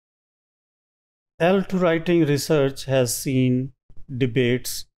L2 writing research has seen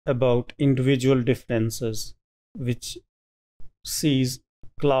debates about individual differences, which sees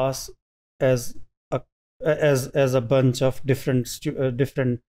class as a bunch of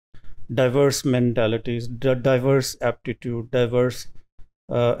different diverse mentalities, diverse aptitude, diverse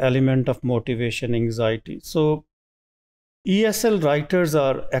element of motivation, anxiety. So ESL writers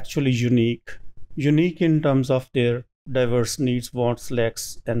are actually unique in terms of their diverse needs, wants,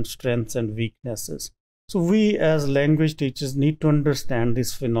 lacks, and strengths and weaknesses. So we as language teachers need to understand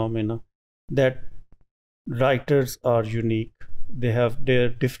this phenomena that writers are unique. They have their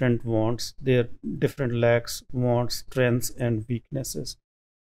different wants, their different lacks, wants, strengths, and weaknesses.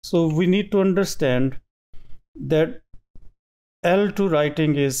 So we need to understand that L2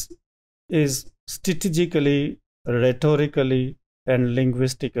 writing is strategically, rhetorically, and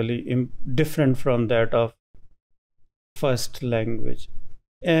linguistically different from that of first language.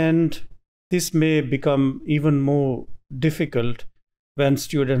 And this may become even more difficult when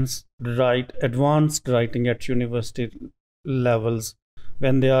students write advanced writing at university levels,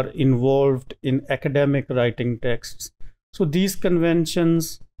 when they are involved in academic writing texts. So these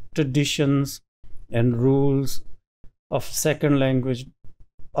conventions, traditions, and rules of second language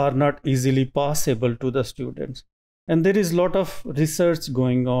are not easily passable to the students. And there is a lot of research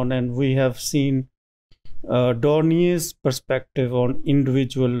going on, and we have seen Dornier's perspective on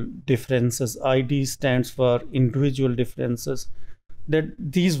individual differences. ID stands for individual differences. That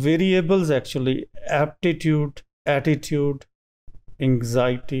these variables actually, aptitude, attitude,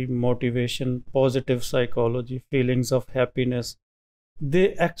 anxiety, motivation, positive psychology, feelings of happiness,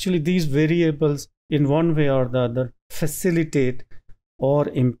 these variables in one way or the other facilitate or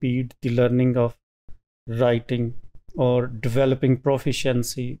impede the learning of writing or developing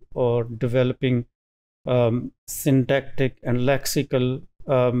proficiency or developing syntactic and lexical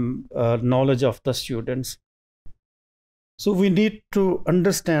knowledge of the students. So we need to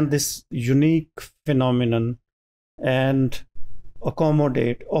understand this unique phenomenon and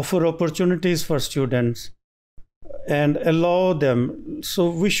accommodate, offer opportunities for students and allow them. So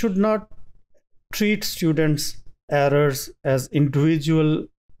we should not treat students' errors as individual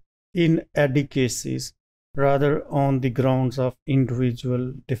inadequacies, rather on the grounds of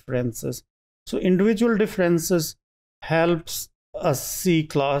individual differences. So individual differences helps us see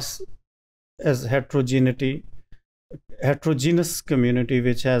class as heterogeneous community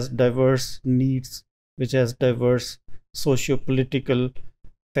which has diverse needs, which has diverse socio-political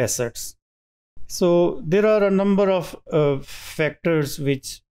facets. So there are a number of factors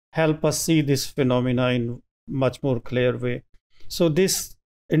which help us see this phenomena in much more clear way. So this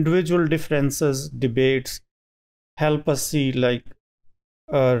individual differences debates help us see, like,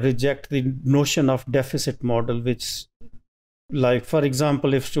 reject the notion of deficit model, which, like, for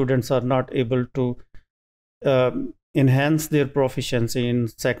example, if students are not able to enhance their proficiency in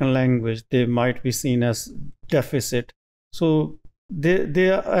second language, they might be seen as deficit. So they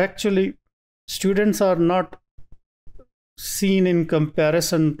are actually, students are not seen in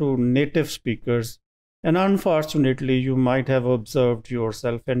comparison to native speakers. And unfortunately, you might have observed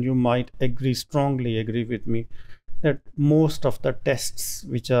yourself, and you might strongly agree with me, that most of the tests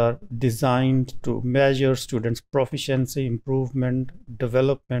which are designed to measure students' proficiency, improvement,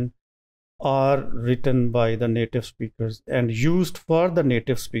 development are written by the native speakers and used for the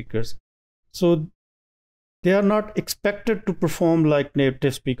native speakers. So they are not expected to perform like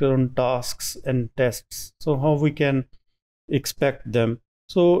native speaker on tasks and tests. So how we can expect them?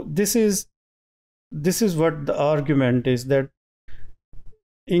 So this is what the argument is, that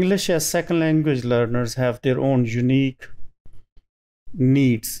English as second language learners have their own unique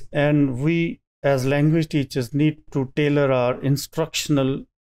needs, and we as language teachers need to tailor our instructional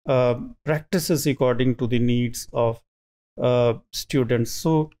practices according to the needs of students.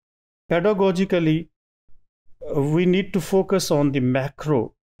 So pedagogically, we need to focus on the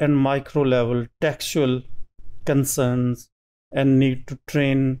macro and micro level textual concerns and need to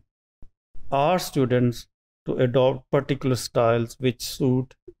train our students to adopt particular styles which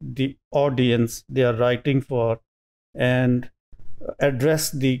suit the audience they are writing for, and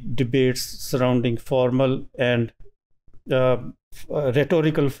address the debates surrounding formal and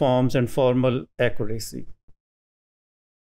rhetorical forms and formal accuracy.